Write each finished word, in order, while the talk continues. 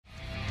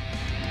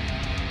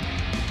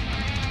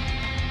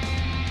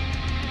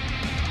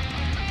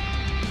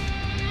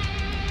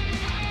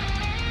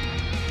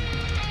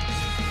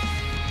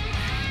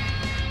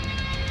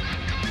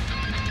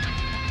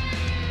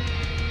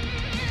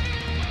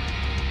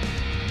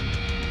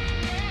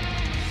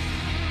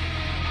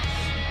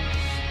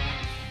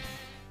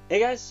Hey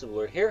guys,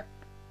 Solar here,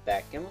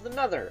 back in with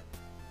another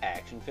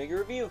action figure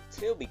review.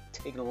 Today we'll be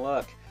taking a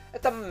look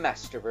at the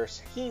Masterverse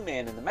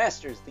He-Man and the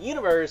Masters of the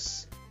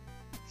Universe,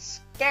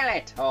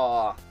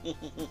 Skeletor.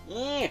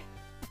 Wait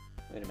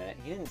a minute,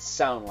 he didn't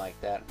sound like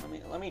that.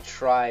 Let me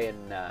try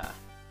and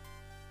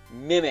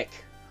mimic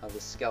how the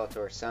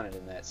Skeletor sounded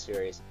in that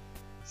series.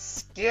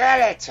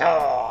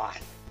 Skeletor!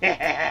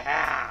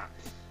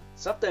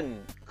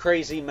 Something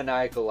crazy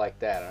maniacal like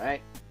that,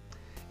 alright?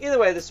 Either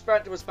way, this is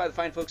brought to us by the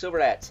fine folks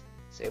over at,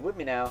 say it with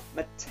me now,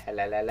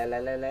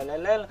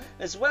 Mattel,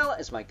 as well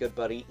as my good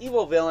buddy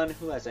Evil Villain,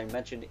 who, as I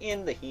mentioned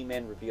in the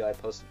He-Man review I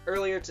posted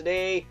earlier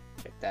today,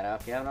 check that out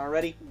if you haven't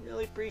already,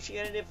 really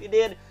appreciate it if you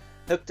did,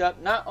 hooked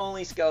up not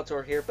only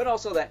Skeletor here, but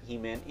also that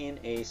He-Man in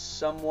a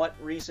somewhat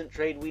recent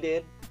trade we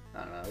did.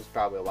 I don't know, it was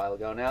probably a while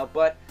ago now,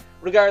 but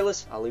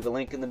regardless, I'll leave a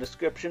link in the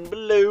description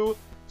below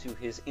to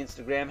his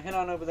Instagram. Head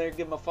on over there,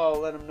 give him a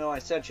follow, let him know I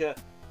sent you,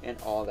 and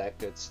all that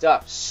good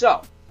stuff.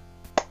 So,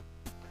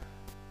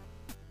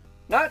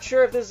 not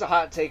sure if this is a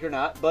hot take or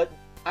not, but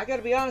I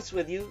gotta be honest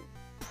with you,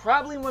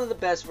 probably one of the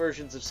best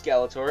versions of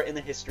Skeletor in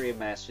the history of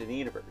Master of the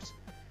Universe.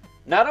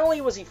 Not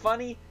only was he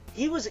funny,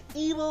 he was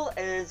evil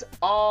as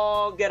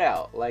all get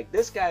out. Like,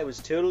 this guy was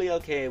totally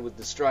okay with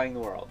destroying the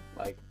world.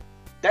 Like,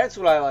 that's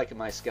what I like in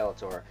my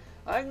Skeletor.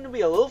 I'm gonna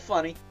be a little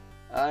funny,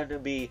 I'm gonna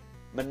be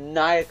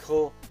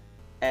maniacal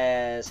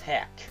as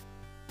heck.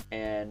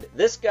 And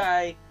this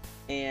guy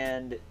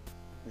and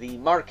the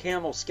Mark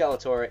Hamill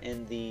Skeletor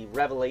in the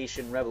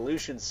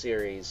Revolution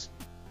series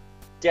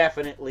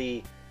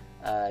definitely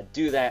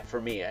do that for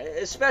me.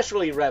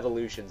 Especially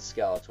Revolution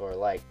Skeletor.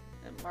 Like,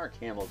 Mark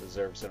Hamill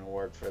deserves an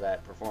award for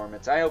that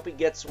performance. I hope he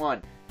gets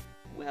one.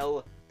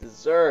 Well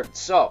deserved.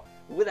 So,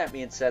 with that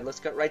being said, let's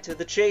cut right to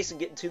the chase and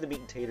get into the meat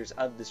and taters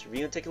of this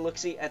review and take a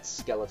look-see at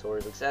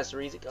Skeletor's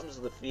accessories. It comes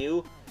with a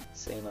few,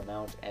 same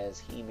amount as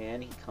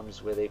He-Man. He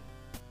comes with a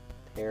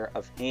pair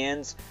of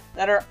hands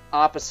that are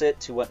opposite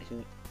to what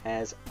he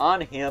has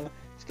on him.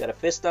 He's got a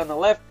fist on the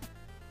left,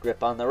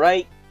 grip on the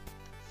right,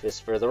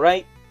 fist for the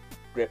right,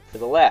 grip for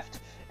the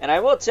left. And I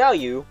will tell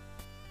you,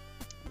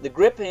 the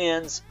grip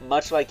hands,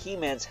 much like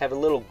He-Man's, have a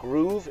little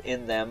groove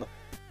in them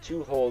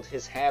to hold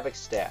his Havoc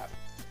staff.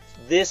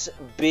 This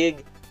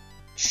big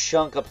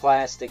chunk of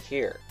plastic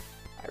here,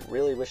 I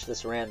really wish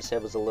this ram's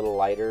head was a little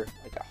lighter,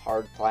 like a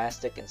hard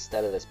plastic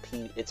instead of this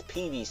it's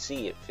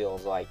PVC, it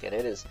feels like, and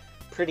it is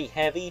pretty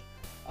heavy.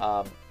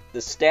 The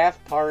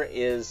staff part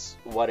is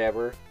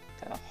whatever,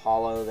 kind of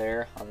hollow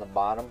there on the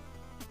bottom,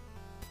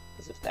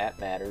 as if that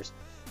matters.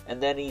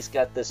 And then he's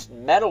got this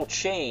metal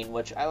chain,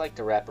 which I like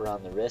to wrap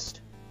around the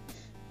wrist.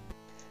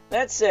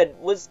 That said,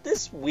 was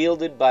this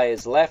wielded by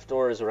his left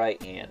or his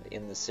right hand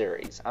in the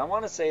series? I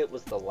want to say it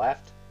was the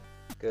left,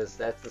 because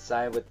that's the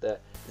side with the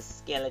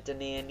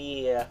skeleton hand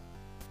here.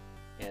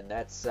 And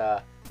that's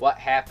what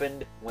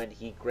happened when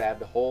he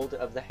grabbed hold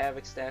of the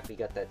Havoc staff. He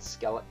got that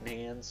skeleton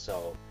hand,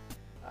 so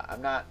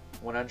I'm not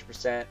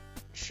 100%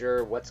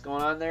 sure what's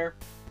going on there.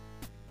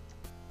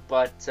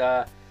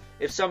 But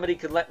if somebody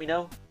could let me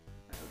know,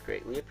 I would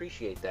greatly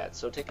appreciate that.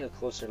 So taking a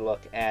closer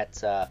look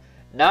at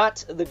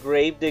not the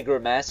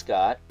Gravedigger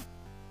mascot,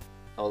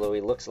 although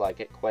he looks like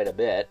it quite a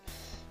bit.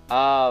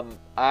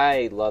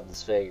 I love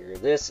this figure.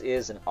 This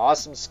is an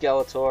awesome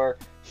Skeletor.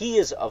 He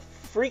is a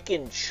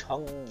freaking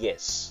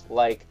chungus,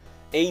 like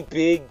a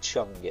big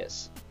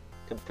chungus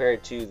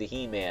compared to the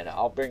He-Man.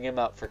 I'll bring him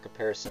up for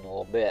comparison in a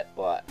little bit,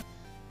 but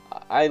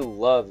I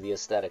love the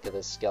aesthetic of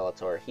this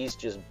Skeletor. He's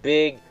just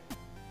big,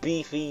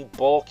 beefy,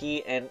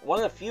 bulky, and one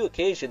of the few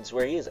occasions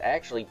where he is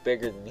actually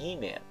bigger than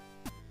He-Man.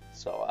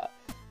 So,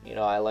 you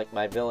know, I like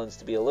my villains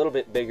to be a little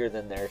bit bigger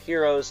than their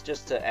heroes,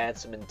 just to add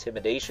some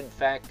intimidation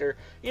factor.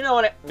 You know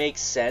what? It makes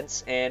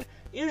sense. And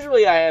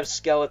usually I have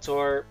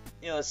Skeletor,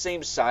 you know, the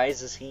same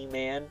size as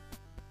He-Man,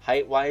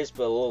 height-wise,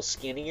 but a little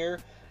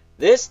skinnier.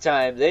 This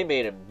time, they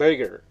made him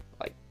bigger.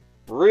 Like,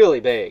 really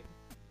big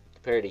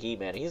compared to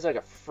He-Man. He's like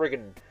a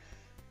friggin'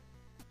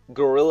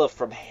 gorilla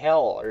from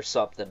hell or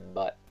something,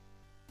 but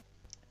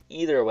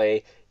either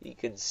way, you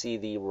can see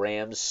the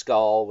ram's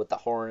skull with the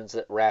horns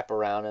that wrap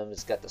around him.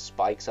 It's got the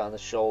spikes on the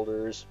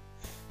shoulders.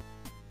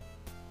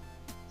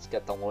 It's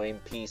got the loin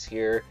piece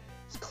here.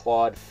 His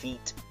clawed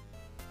feet.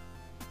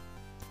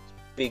 His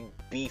big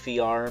beefy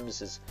arms.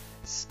 His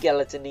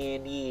skeleton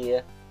in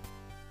here.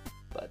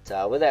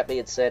 But with that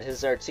being said,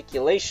 his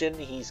articulation,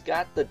 he's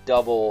got the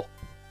double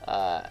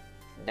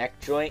neck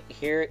joint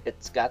here.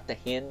 It's got the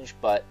hinge,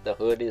 but the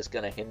hood is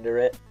going to hinder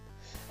it.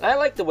 And I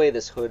like the way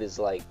this hood is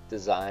like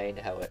designed,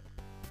 how it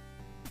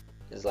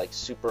is like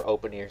super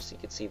open here so you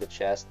can see the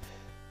chest.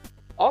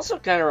 Also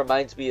kind of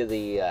reminds me of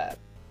the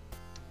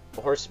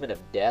Horsemen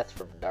of Death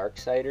from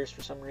Darksiders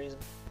for some reason.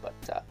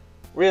 But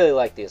really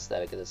like the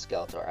aesthetic of this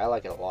Skeletor. I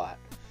like it a lot.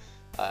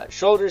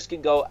 Shoulders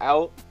can go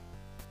out.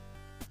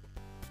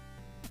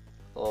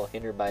 A little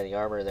hindered by the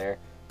armor there.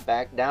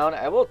 Back down.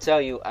 I will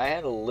tell you, I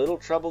had a little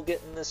trouble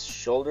getting this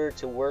shoulder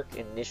to work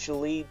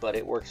initially, but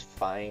it works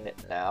fine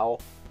now.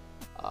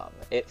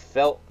 It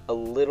felt a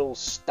little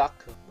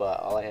stuck, but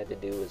all I had to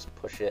do was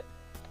push it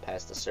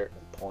past a certain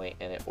point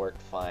and it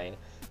worked fine.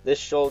 This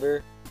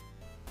shoulder,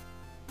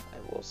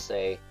 I will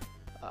say,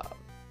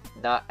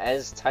 not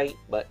as tight,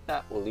 but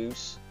not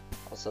loose.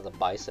 Also, the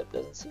bicep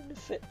doesn't seem to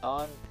fit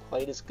on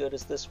quite as good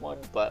as this one,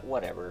 but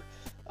whatever.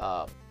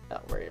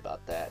 Not worried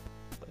about that.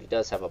 But he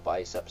does have a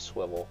bicep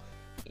swivel.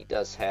 He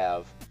does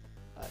have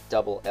a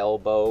double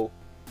elbow,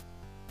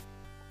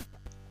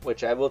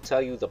 which I will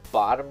tell you, the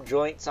bottom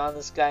joints on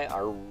this guy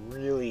are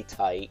really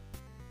tight,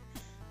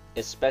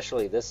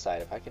 especially this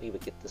side. If I could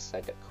even get this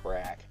side to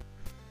crack.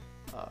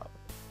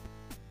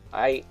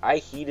 I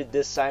heated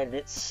this side, and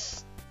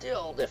it's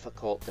still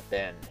difficult to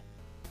bend.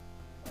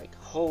 Like,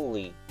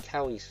 holy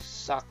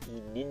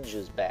Kawasaki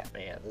Ninjas,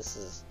 Batman. This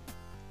is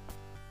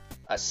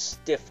a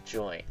stiff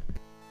joint.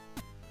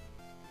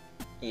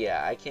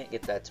 Yeah, I can't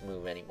get that to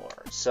move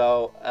anymore.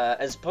 So,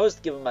 as opposed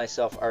to giving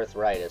myself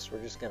arthritis,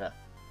 we're just gonna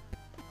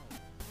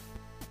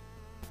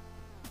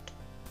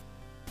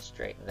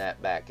straighten that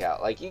back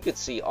out. Like, you could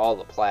see all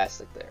the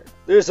plastic there.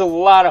 There's a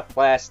lot of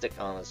plastic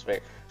on this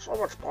face. So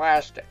much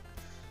plastic.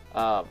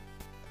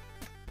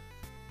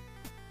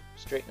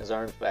 Straighten his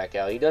arms back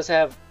out. He does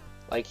have,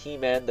 like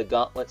He-Man, the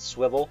gauntlet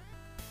swivel,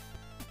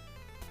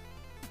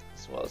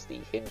 as well as the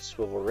hinge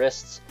swivel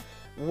wrists.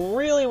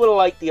 Really would have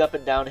liked the up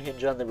and down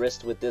hinge on the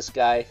wrist with this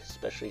guy,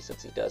 especially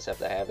since he does have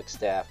the Havoc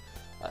staff.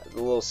 The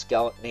little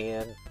skeleton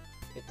hand,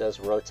 it does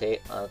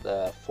rotate on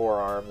the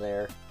forearm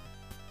there,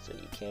 so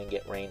you can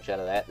get range out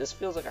of that. This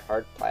feels like a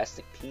hard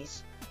plastic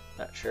piece.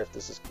 Not sure if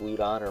this is glued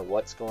on or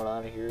what's going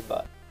on here,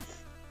 but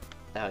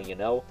now you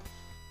know.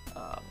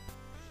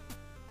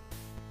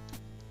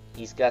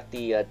 He's got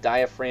the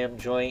diaphragm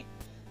joint,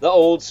 the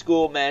old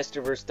school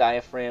Masterverse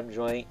diaphragm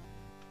joint,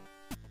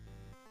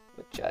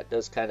 which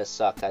does kind of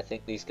suck. I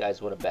think these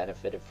guys would have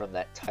benefited from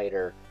that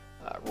tighter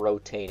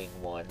rotating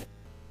one.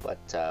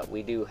 But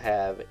we do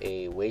have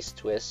a waist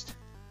twist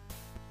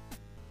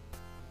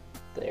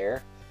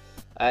there.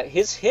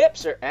 His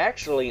hips are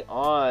actually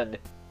on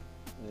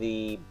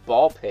the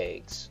ball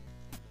pegs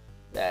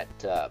that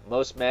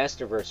most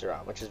Masterverse are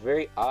on, which is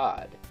very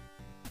odd,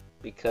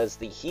 because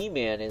the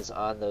He-Man is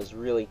on those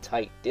really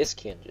tight disc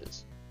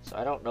hinges. So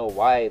I don't know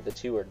why the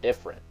two are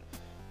different.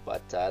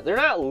 But they're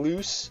not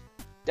loose.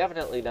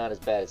 Definitely not as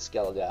bad as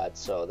Skeletor,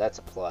 so that's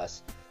a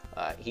plus.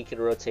 He can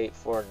rotate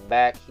forward and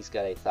back. He's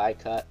got a thigh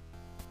cut.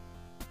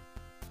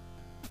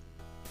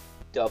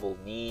 Double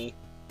knee.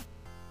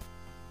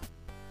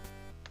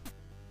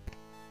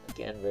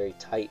 Again, very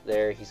tight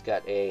there. He's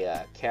got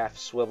a calf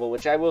swivel,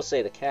 which I will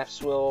say the calf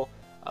swivel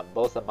on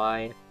both of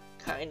mine,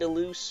 kind of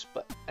loose,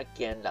 but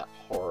again, not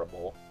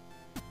horrible.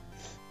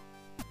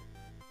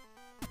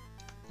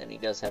 Then he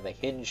does have a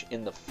hinge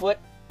in the foot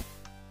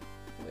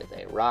with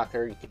a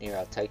rocker. You can hear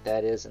how tight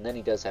that is. And then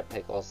he does have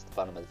pickles at the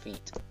bottom of the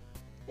feet,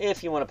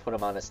 if you want to put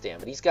him on a stand.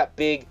 But he's got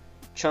big,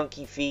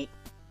 chunky feet.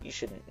 You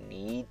shouldn't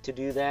need to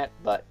do that,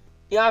 but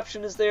the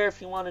option is there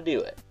if you want to do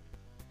it.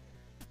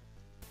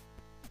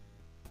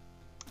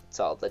 That's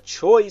all. The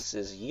choice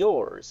is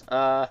yours.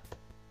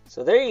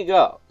 So there you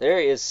go. There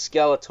is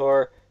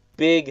Skeletor.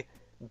 Big,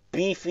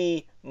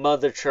 beefy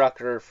mother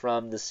trucker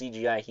from the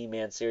CGI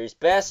He-Man series.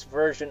 Best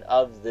version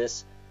of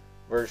this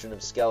version of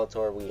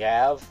Skeletor we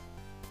have.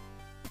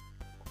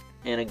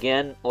 And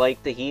again,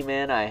 like the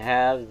He-Man, I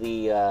have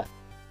the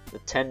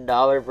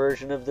 $10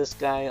 version of this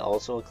guy,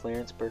 also a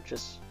clearance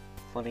purchase,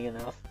 funny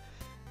enough.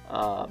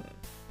 But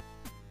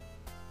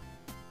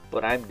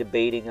I'm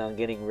debating on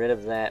getting rid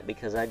of that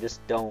because I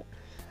just don't.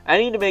 I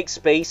need to make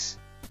space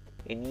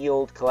in ye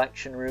old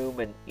collection room,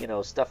 and you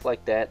know, stuff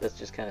like that that's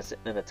just kind of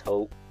sitting in a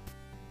tote.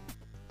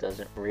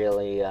 Doesn't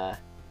really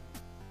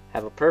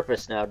have a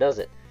purpose now, does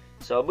it?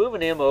 So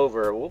moving him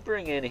over, we'll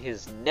bring in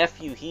his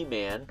nephew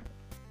He-Man,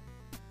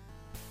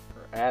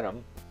 or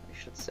Adam, I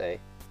should say.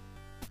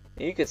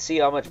 And you can see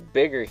how much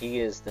bigger he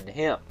is than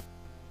him,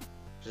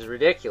 which is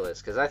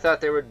ridiculous, because I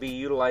thought they would be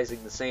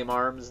utilizing the same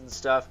arms and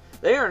stuff.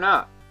 They are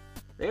not.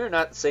 They are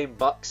not the same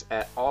bucks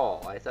at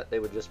all. I thought they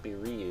would just be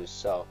reused.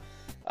 So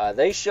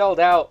they shelled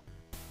out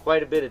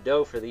quite a bit of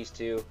dough for these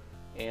two,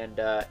 and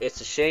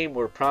it's a shame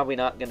we're probably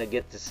not going to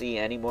get to see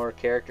any more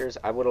characters.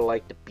 I would have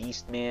liked a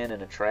Beast Man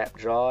and a Trap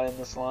Jaw in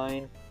this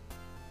line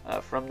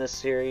from this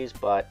series,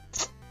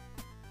 but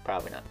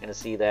probably not going to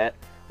see that.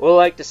 We'll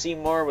like to see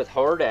more with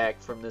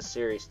Hordak from this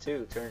series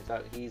too. Turns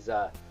out he's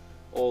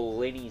old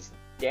Lenny's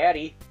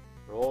daddy,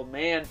 or old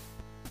man.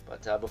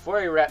 But before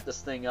we wrap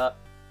this thing up,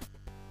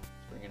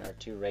 bring in our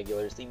two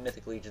regulars, the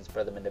Mythic Legion's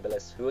Brother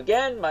Mandibulas, who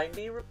again might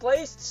be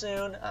replaced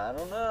soon. I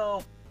don't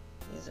know.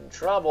 He's in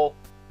trouble.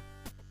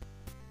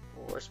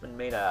 Horseman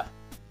made a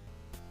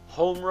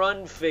home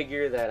run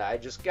figure that I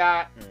just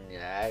got,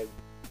 and I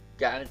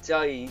gotta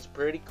tell you, he's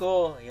pretty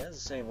cool. He has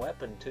the same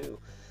weapon too.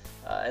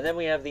 And then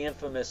we have the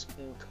infamous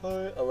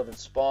 11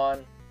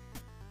 Spawn,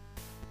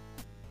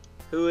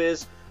 who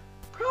is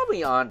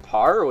probably on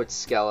par with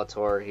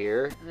Skeletor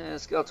here.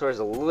 Skeletor's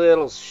a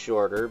little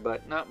shorter,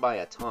 but not by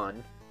a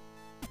ton.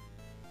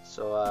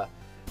 So,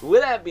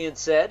 with that being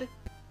said,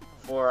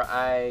 before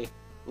I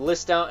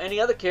list out any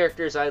other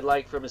characters I'd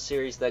like from a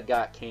series that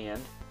got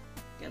canned,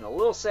 Getting a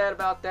little sad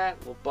about that, a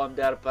little bummed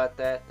out about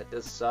that. That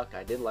does suck.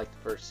 I did like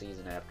the first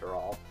season after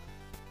all.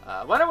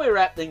 Why don't we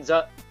wrap things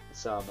up with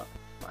some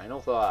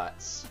final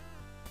thoughts?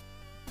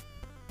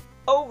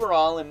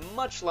 Overall, and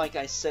much like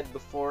I said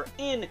before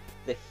in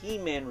the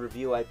He-Man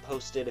review I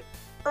posted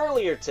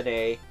earlier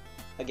today,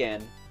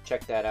 again,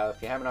 check that out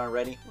if you haven't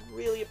already. Would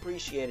really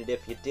appreciate it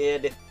if you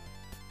did.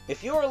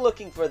 If you're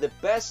looking for the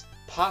best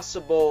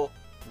possible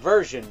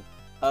version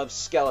of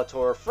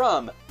Skeletor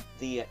from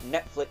the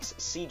Netflix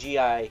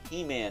CGI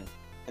He-Man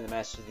and the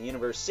Masters of the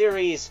Universe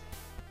series,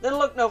 then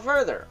look no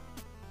further.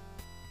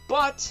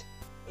 But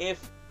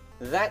if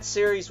that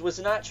series was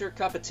not your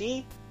cup of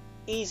tea,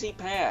 easy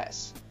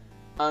pass.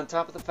 On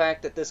top of the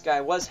fact that this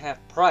guy was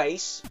half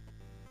price,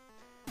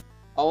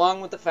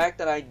 along with the fact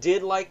that I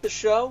did like the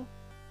show,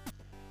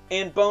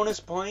 and bonus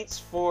points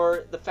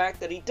for the fact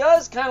that he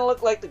does kind of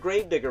look like the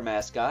Gravedigger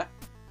mascot,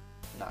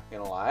 not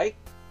gonna lie,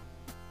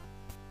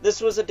 this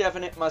was a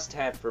definite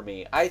must-have for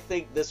me. I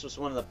think this was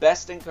one of the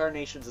best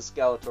incarnations of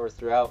Skeletor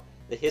throughout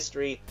the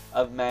history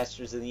of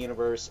Masters of the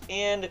Universe,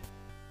 and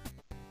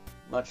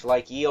much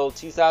like ye old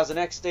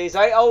 2000X days,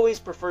 I always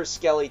prefer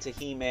Skelly to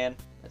He-Man.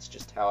 That's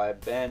just how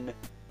I've been.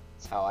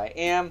 It's how I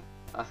am,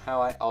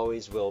 how I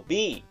always will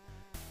be.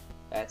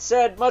 That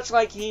said, much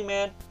like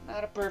He-Man,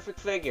 not a perfect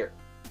figure.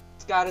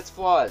 It's got its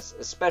flaws,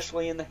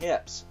 especially in the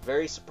hips.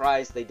 Very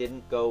surprised they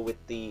didn't go with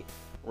the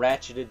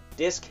ratcheted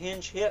disc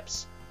hinge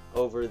hips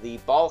over the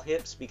ball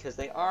hips because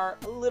they are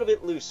a little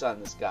bit loose on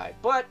this guy.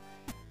 But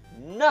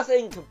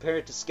nothing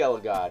compared to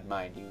Skelegod,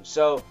 mind you.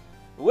 So,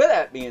 with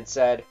that being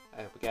said,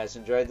 I hope you guys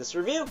enjoyed this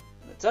review.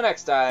 Until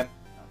next time,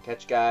 I'll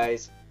catch you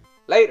guys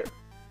later.